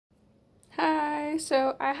Hi,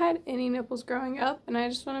 so I had Innie nipples growing up, and I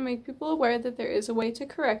just want to make people aware that there is a way to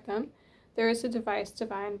correct them. There is a device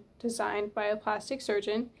designed by a plastic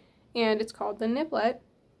surgeon, and it's called the Nipple.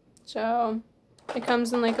 So it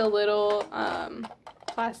comes in like a little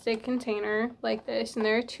plastic container like this, and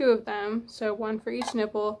there are two of them, so one for each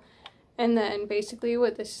nipple. And then basically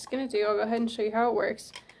what this is going to do, I'll go ahead and show you how it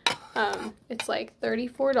works. It's like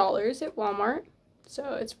 $34 at Walmart.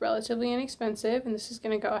 So it's relatively inexpensive, and this is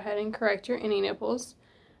going to go ahead and correct your Innie nipples.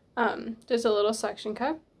 There's a little suction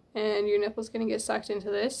cup, and your nipple's going to get sucked into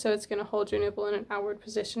this, so it's going to hold your nipple in an outward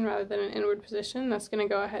position rather than an inward position. That's going to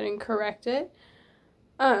go ahead and correct it.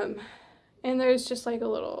 And there's just like a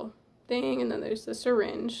little thing, and then there's the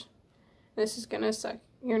syringe. This is going to suck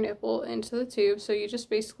your nipple into the tube, so you just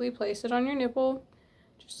basically place it on your nipple,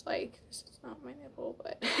 just like, this is not my nipple,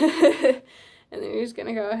 but... And then you're just going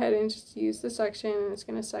to go ahead and just use the suction, and it's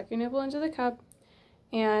going to suck your nipple into the cup.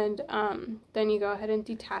 And then you go ahead and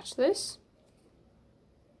detach this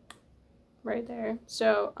right there.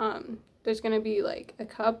 So there's going to be like a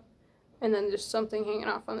cup, and then there's something hanging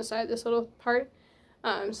off on the side, this little part.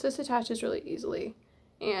 So this attaches really easily.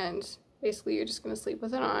 And basically you're just going to sleep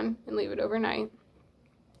with it on and leave it overnight.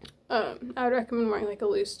 I would recommend wearing like a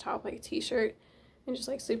loose top, like a t-shirt, and just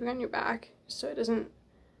like sleeping on your back so it doesn't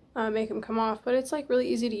make them come off. But it's like really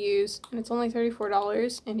easy to use, and it's only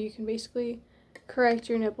 $34, and you can basically correct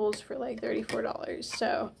your nipples for like $34.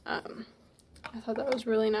 So I thought that was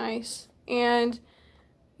really nice. And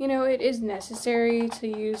you know, it is necessary to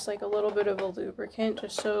use like a little bit of a lubricant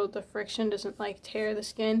just so the friction doesn't like tear the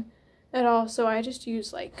skin at all. So I just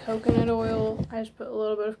use like coconut oil. I just put a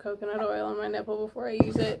little bit of coconut oil on my nipple before I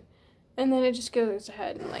use it, and then it just goes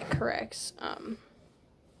ahead and like corrects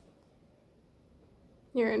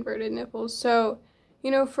your inverted nipples. So,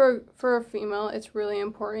 you know, for a female, it's really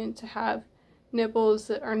important to have nipples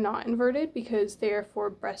that are not inverted because they are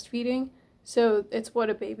for breastfeeding. So it's what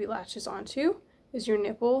a baby latches onto, is your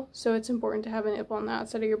nipple. So it's important to have a nipple on the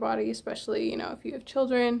outside of your body, especially, you know, if you have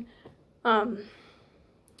children.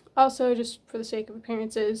 Also, just for the sake of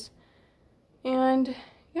appearances. And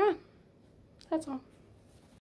yeah, that's all.